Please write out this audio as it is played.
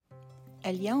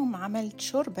اليوم عملت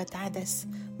شوربة عدس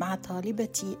مع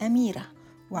طالبتي أميرة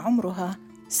وعمرها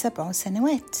 7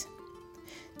 سنوات.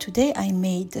 Today I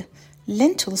made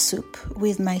lentil soup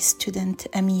with my student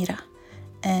Ameera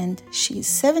and she's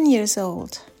 7 years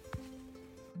old.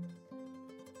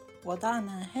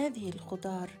 وضعنا هذه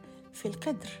الخضار في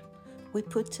القدر. We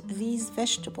put these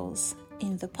vegetables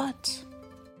in the pot.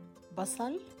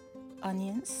 بصل,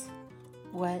 onions,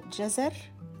 وجزر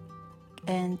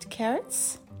and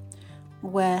carrots,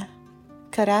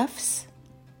 وكرفس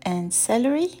and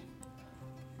celery,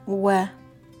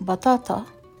 وبطاطا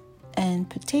and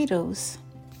potatoes,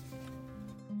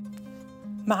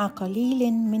 مع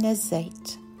قليل من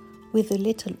الزيت with a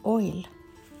little oil.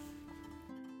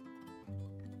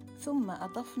 ثم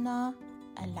أضفنا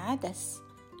العدس.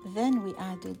 Then we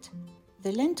added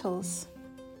the lentils.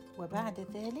 وبعد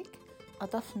ذلك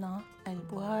أضفنا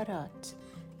البهارات.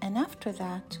 And after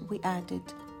that we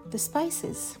added the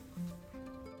spices.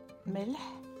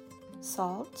 ملح,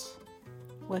 salt,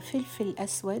 وفلفل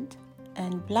أسود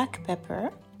and black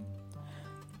pepper,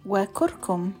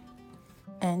 وكركم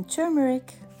and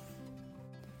turmeric.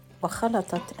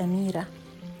 وخلطت أميرة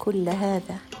كل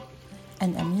هذا.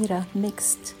 And Ameera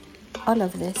mixed all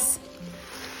of this.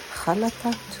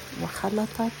 خلطت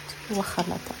وخلطت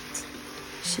وخلطت.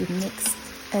 She mixed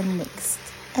and mixed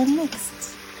and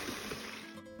mixed.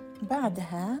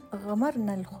 بعدها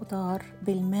غمرنا الخضار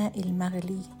بالماء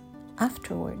المغلي.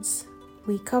 Afterwards,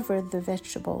 we covered the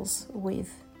vegetables with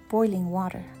boiling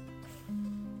water.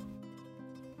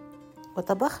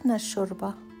 وطبخنا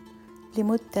الشوربة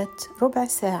لمدة ربع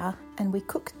ساعة and we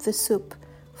cooked the soup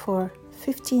for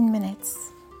 15 minutes.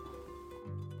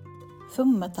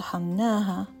 ثم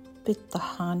طحناها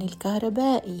بالطحان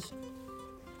الكهربائي.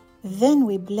 Then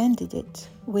we blended it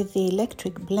with the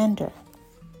electric blender.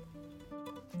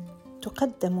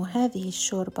 تقدم هذه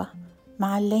الشوربة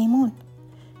مع الليمون.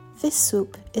 This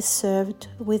soup is served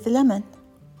with lemon.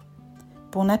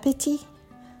 Bon appétit!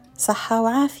 صحة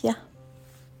وعافية!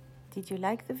 Did you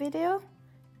like the video?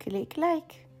 Click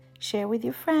like, share with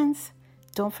your friends.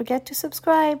 Don't forget to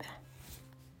subscribe.